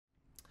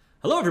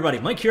Hello everybody,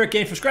 Mike here at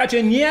Game From Scratch,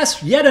 and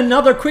yes, yet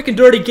another quick and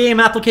dirty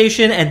game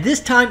application, and this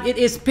time it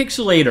is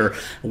Pixelator.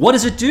 What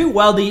does it do?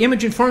 Well, the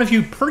image in front of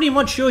you pretty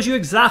much shows you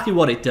exactly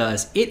what it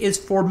does. It is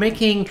for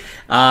making,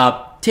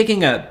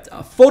 taking a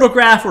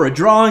photograph or a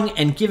drawing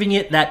and giving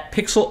it that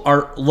pixel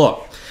art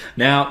look.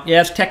 Now,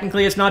 yes,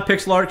 technically it's not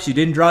pixel art because you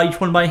didn't draw each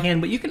one by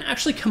hand, but you can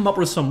actually come up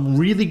with some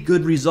really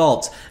good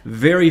results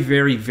very,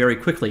 very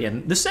quickly.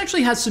 And this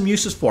actually has some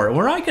uses for it.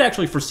 Where I could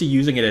actually foresee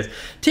using it is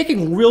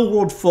taking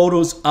real-world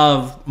photos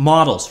of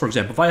models. For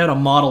example, if I had a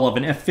model of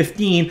an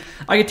F-15,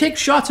 I could take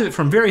shots of it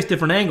from various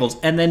different angles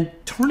and then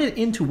turn it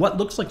into what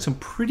looks like some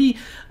pretty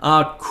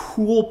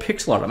cool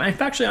pixel art.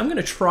 Actually, I'm going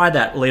to try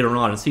that later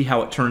on and see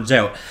how it turns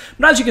out.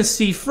 But as you can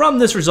see from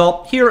this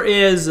result, here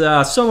is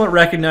a somewhat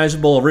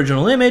recognizable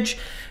original image.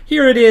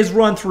 Here it is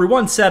run through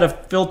one set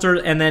of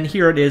filters, and then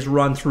here it is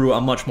run through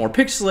a much more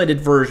pixelated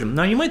version.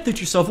 Now you might think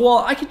to yourself, well,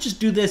 I could just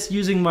do this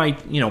using my,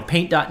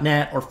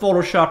 Paint.net or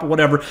Photoshop or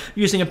whatever,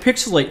 using a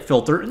pixelate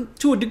filter. And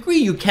to a degree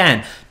you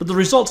can, but the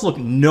results look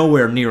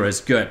nowhere near as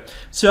good.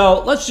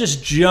 So let's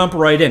just jump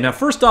right in. Now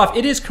first off,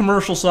 it is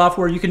commercial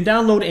software. You can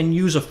download and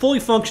use a fully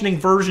functioning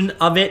version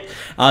of it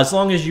as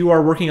long as you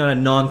are working on a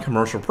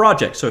non-commercial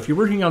project. So if you're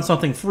working on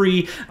something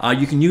free,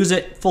 you can use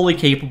it fully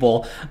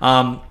capable.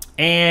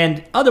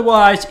 And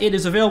otherwise, it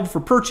is available for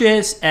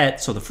purchase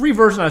so the free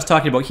version I was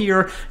talking about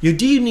here, you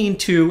do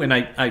need to, and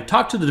I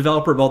talked to the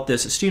developer about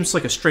this, it seems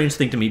like a strange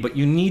thing to me, but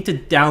you need to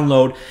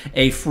download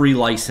a free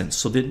license.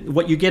 So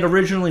what you get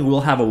originally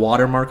will have a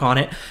watermark on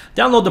it.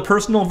 Download the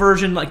personal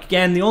version. Like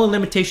again, the only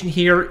limitation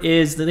here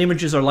is that the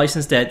images are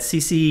licensed at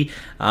CC,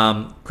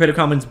 Creative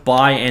Commons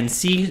by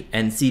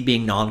NC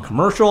being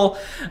non-commercial.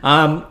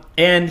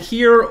 And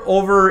here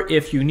over,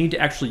 if you need to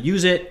actually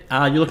use it,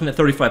 you're looking at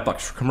 $35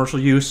 for commercial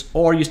use,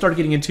 or you start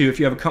getting into, if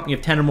you have a company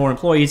of 10 or more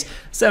employees,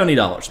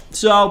 $70.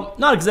 So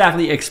not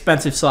exactly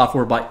expensive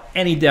software by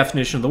any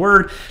definition of the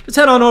word. Just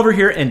head on over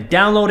here and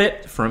download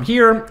it from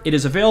here. It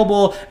is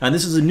available, and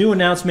this is a new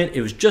announcement.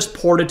 It was just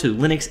ported to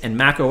Linux and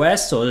Mac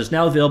OS, so it is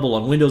now available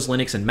on Windows,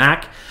 Linux, and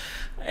Mac.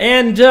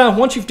 And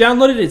once you've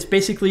downloaded it, it's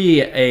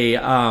basically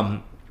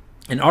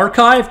an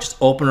archive. Just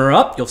open her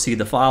up. You'll see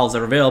the files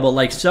that are available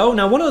like so.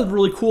 Now, one of the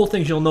really cool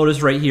things you'll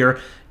notice right here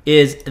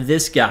is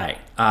this guy.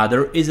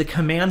 There is a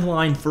command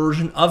line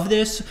version of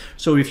this,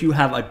 so if you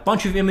have a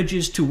bunch of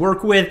images to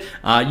work with,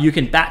 you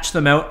can batch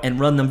them out and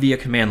run them via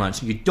command line,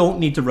 so you don't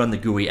need to run the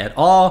GUI at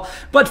all.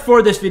 But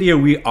for this video,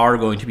 we are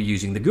going to be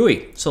using the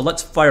GUI. So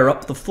let's fire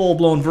up the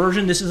full-blown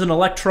version. This is an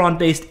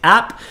Electron-based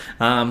app.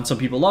 Some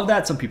people love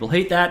that, some people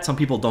hate that, some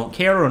people don't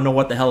care or know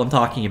what the hell I'm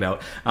talking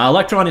about.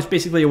 Electron is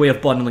basically a way of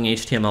bundling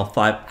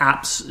HTML5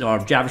 apps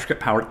or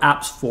JavaScript-powered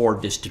apps for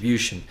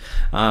distribution.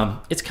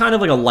 It's kind of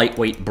like a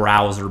lightweight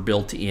browser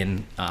built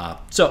in.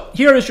 So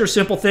here is your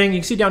simple thing.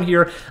 You can see down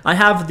here, I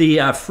have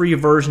the free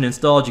version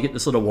installed. You get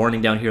this little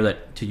warning down here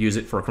that to use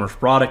it for a commercial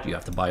product, you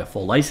have to buy a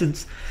full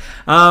license.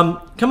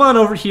 Come on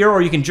over here,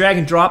 or you can drag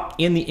and drop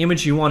in the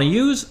image you want to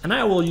use, and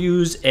I will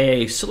use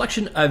a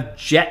selection of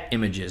jet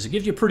images. It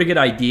gives you a pretty good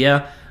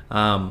idea.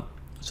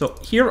 So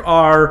here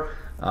are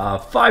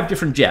 5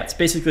 different jets.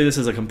 Basically, this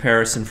is a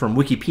comparison from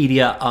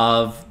Wikipedia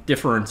of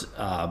different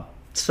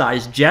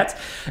size jets.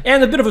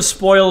 And a bit of a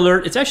spoiler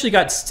alert, it's actually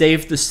got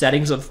saved the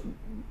settings of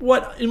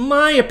what, in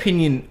my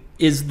opinion,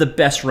 is the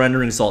best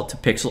rendering result to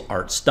pixel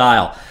art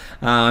style.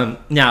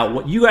 Now,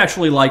 what you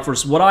actually like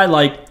versus what I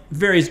like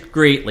varies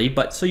greatly,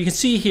 but so you can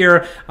see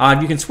here,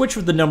 you can switch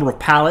with the number of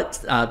palettes,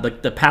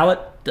 the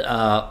palette,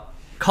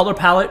 color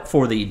palette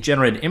for the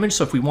generated image.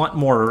 So if we want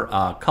more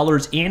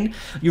colors in,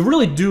 you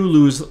really do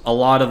lose a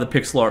lot of the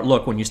pixel art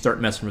look when you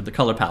start messing with the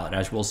color palette,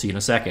 as we'll see in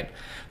a second.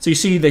 So you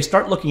see they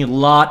start looking a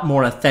lot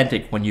more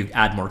authentic when you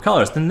add more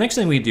colors. Then the next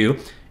thing we do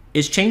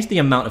is change the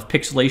amount of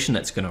pixelation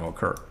that's going to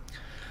occur.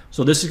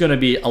 So this is going to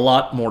be a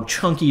lot more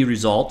chunky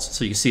results.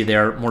 So you see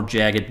there, more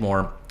jagged,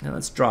 more. Now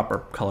let's drop our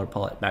color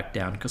palette back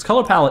down, because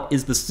color palette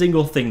is the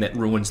single thing that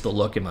ruins the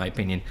look, in my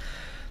opinion.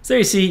 So there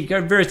you see, you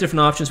got various different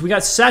options. We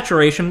got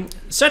saturation.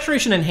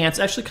 Saturation enhance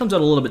actually comes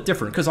out a little bit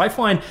different, because I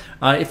find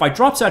if I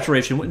drop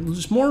saturation,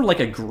 it's more like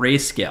a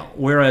grayscale,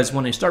 whereas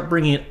when I start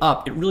bringing it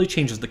up, it really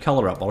changes the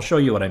color up. I'll show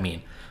you what I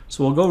mean.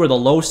 So we'll go over the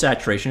low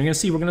saturation. You're going to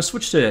see we're going to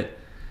switch to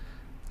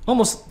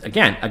almost,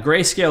 again, a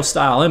grayscale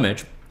style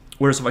image,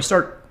 whereas if I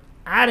start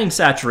adding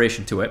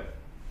saturation to it,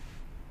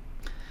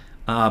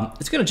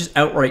 it's going to just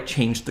outright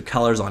change the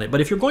colors on it.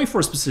 But if you're going for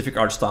a specific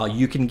art style,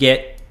 you can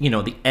get,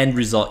 the end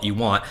result you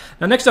want.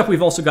 Now, next up,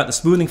 we've also got the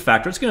smoothing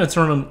factor. It's going to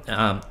turn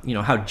on,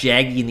 how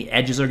jaggy the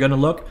edges are going to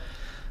look,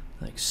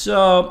 like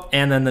so.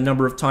 And then the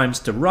number of times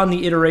to run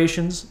the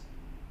iterations.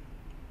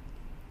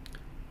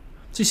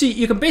 So you see,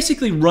 you can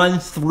basically run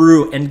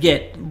through and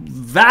get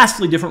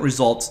vastly different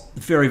results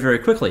very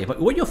quickly. But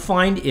what you'll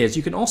find is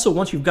you can also,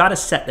 once you've got a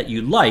set that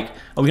you like,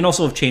 we can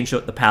also have changed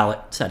out the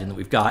palette setting that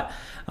we've got.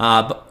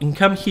 But you can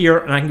come here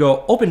and I can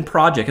go open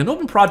project. And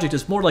open project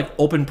is more like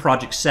open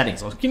project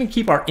settings. I'm going to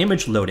keep our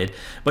image loaded,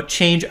 but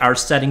change our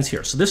settings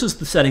here. So this is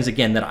the settings,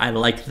 again, that I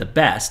like the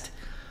best.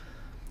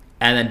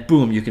 and then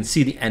boom, you can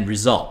see the end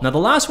result. Now the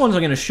last ones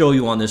I'm going to show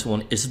you on this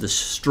one is the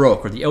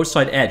stroke, or the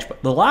outside edge,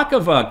 but the lack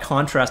of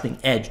contrasting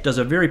edge does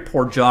a very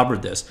poor job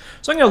with this.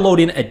 So I'm going to load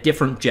in a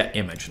different jet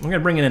image. I'm going to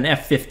bring in an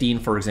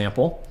F15, for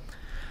example,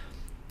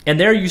 and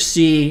there you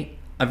see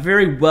a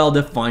very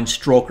well-defined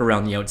stroke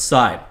around the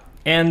outside.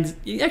 And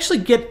you actually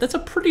get, that's a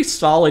pretty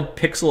solid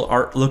pixel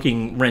art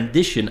looking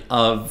rendition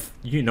of,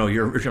 you know,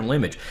 your original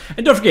image.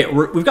 And don't forget,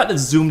 we've got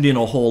this zoomed in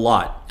a whole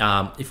lot.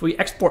 If we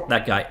export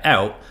that guy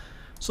out,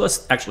 so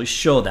let's actually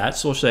show that.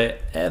 So we'll say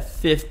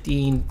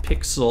F15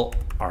 pixel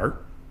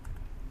art.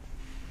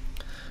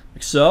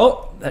 Like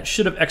so, that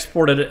should have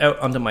exported it out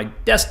onto my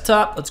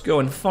desktop. Let's go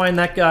and find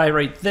that guy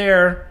right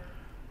there.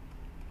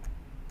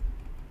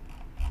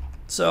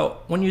 So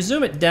when you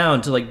zoom it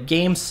down to like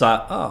game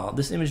size, oh,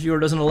 this image viewer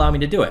doesn't allow me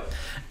to do it.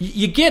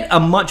 You get a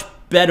much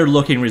better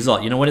looking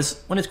result. You know, when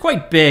it's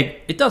quite big,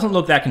 it doesn't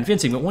look that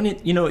convincing, but when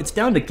it's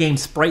down to game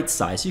sprite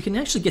size, you can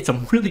actually get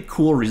some really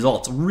cool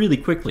results really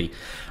quickly.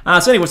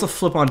 So anyways, let's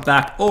flip on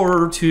back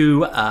over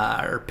to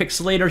our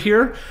Pixelator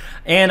here,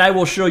 and I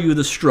will show you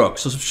the stroke.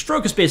 So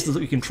stroke is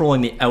basically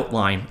controlling the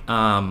outline.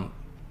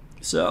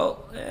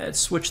 So let's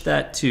switch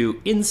that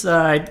to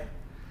inside.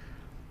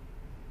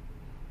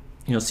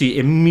 You'll see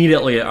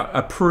immediately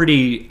a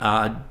pretty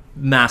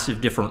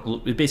massive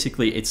different,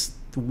 basically it's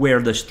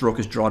where the stroke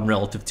is drawn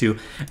relative to.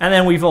 And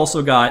then we've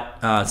also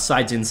got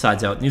sides in,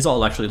 sides out. And these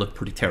all actually look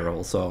pretty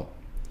terrible, so,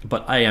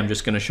 but I am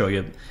just going to show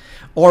you.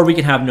 Or we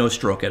can have no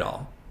stroke at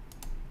all,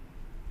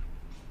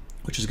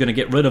 which is going to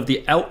get rid of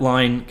the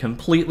outline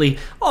completely.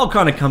 All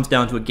kind of comes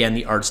down to, again,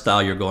 the art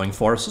style you're going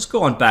for. So let's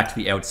go on back to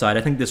the outside.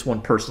 I think this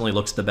one personally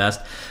looks the best.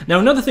 Now,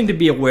 another thing to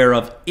be aware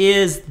of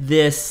is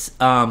this,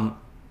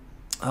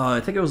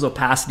 I think it was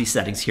opacity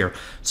settings here.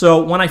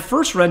 So when I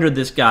first rendered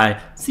this guy,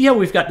 see how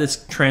we've got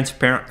this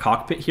transparent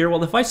cockpit here?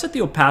 Well, if I set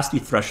the opacity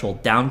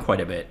threshold down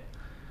quite a bit,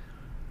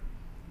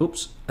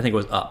 oops, I think it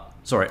was up.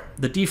 Sorry,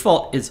 the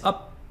default is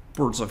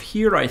upwards of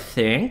here, I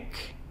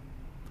think.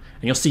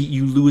 And you'll see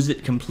you lose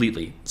it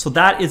completely. So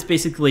that is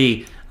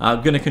basically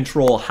going to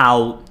control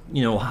how,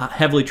 you know,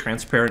 heavily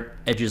transparent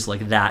edges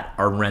like that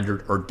are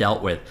rendered or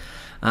dealt with.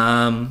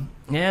 Yeah,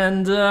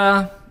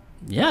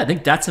 I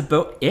think that's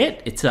about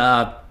it. It's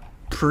a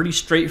pretty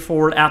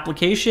straightforward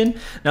application.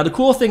 Now the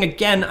cool thing,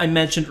 again, I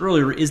mentioned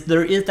earlier, is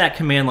there is that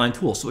command line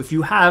tool. So if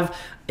you have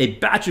a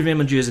batch of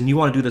images and you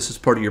want to do this as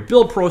part of your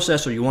build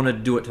process, or you want to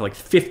do it to like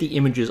 50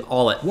 images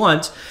all at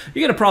once,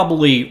 you're going to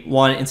probably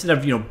want, instead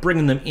of, you know,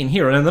 bringing them in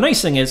here. And the nice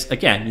thing is,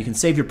 again, you can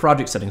save your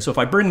project settings. So if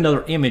I bring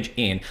another image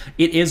in,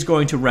 it is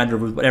going to render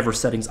with whatever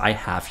settings I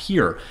have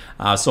here.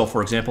 So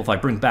for example, if I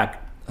bring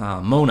back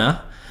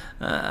Mona,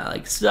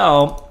 like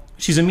so,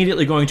 she's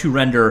immediately going to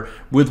render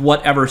with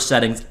whatever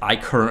settings I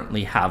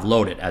currently have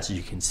loaded, as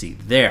you can see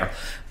there.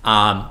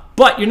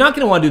 But you're not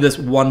going to want to do this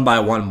one by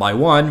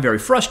one, very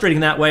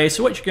frustrating that way.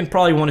 So what you can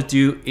probably want to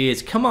do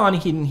is come on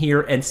in here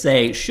and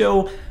say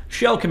show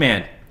shell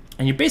command.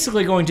 And you're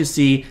basically going to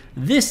see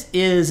this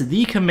is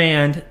the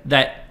command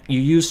that you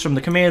use from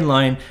the command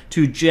line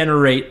to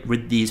generate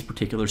with these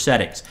particular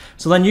settings.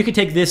 So then you can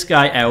take this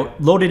guy out,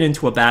 load it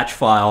into a batch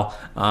file,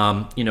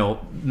 you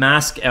know,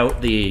 mask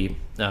out the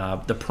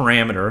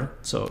parameter.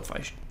 So if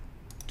I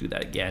do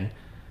that again,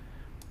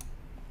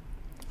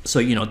 so,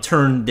 you know,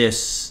 turn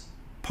this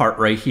part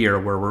right here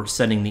where we're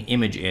sending the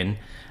image in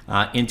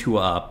into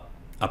a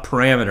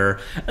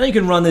parameter, and then you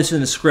can run this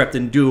in a script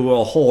and do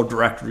a whole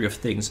directory of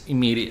things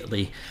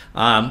immediately.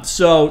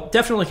 So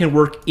definitely can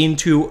work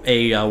into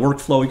a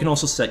workflow. You can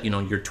also set, you know,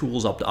 your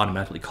tools up to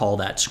automatically call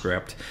that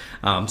script.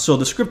 So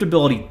the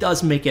scriptability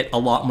does make it a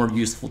lot more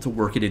useful to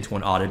work it into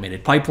an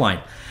automated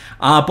pipeline.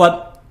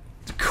 But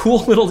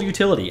cool little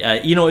utility.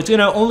 You know, it's going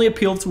to only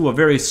appeal to a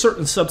very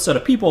certain subset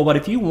of people, but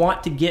if you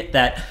want to get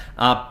that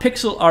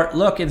pixel art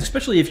look, and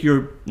especially if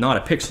you're not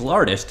a pixel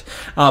artist,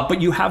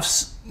 but you have,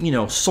 you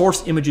know,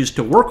 source images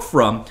to work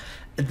from,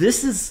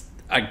 this is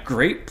a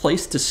great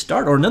place to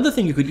start. Or another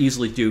thing you could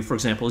easily do, for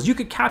example, is you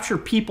could capture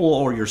people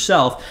or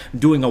yourself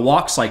doing a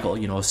walk cycle,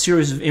 you know, a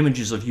series of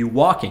images of you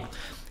walking,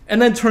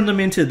 and then turn them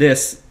into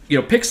this, you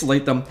know,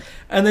 pixelate them,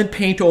 and then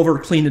paint over,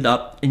 clean it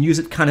up, and use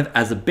it kind of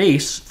as a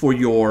base for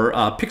your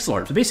pixel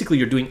art. So basically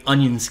you're doing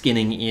onion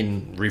skinning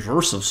in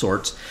reverse of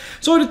sorts.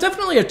 So it's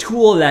definitely a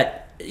tool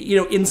that, you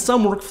know, in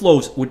some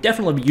workflows would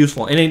definitely be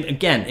useful. And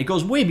again, it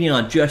goes way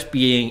beyond just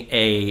being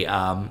a,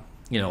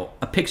 you know,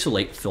 a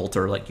pixelate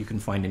filter like you can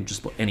find in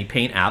just any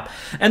paint app.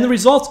 And the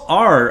results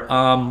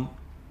are,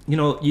 you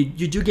know, you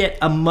do get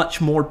a much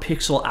more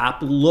pixel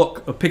art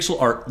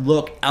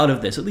look out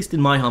of this, at least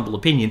in my humble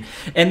opinion.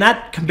 And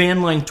that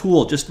command line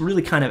tool just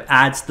really kind of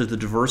adds to the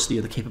diversity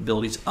of the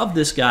capabilities of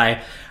this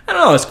guy. I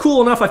don't know, it's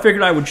cool enough, I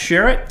figured I would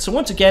share it. So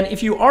once again,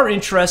 if you are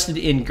interested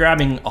in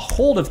grabbing a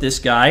hold of this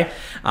guy,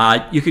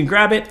 you can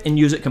grab it and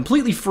use it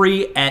completely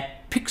free at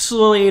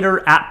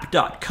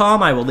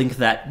pixelatораpp.com. I will link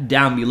that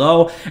down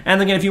below.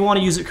 And again, if you want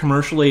to use it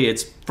commercially,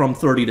 it's from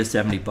 30 to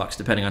 70 bucks,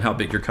 depending on how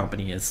big your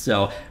company is.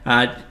 So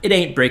it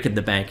ain't breaking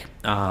the bank.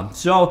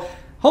 So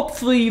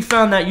hopefully you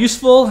found that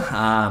useful.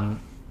 All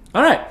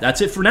right, that's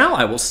it for now.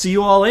 I will see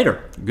you all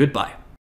later. Goodbye.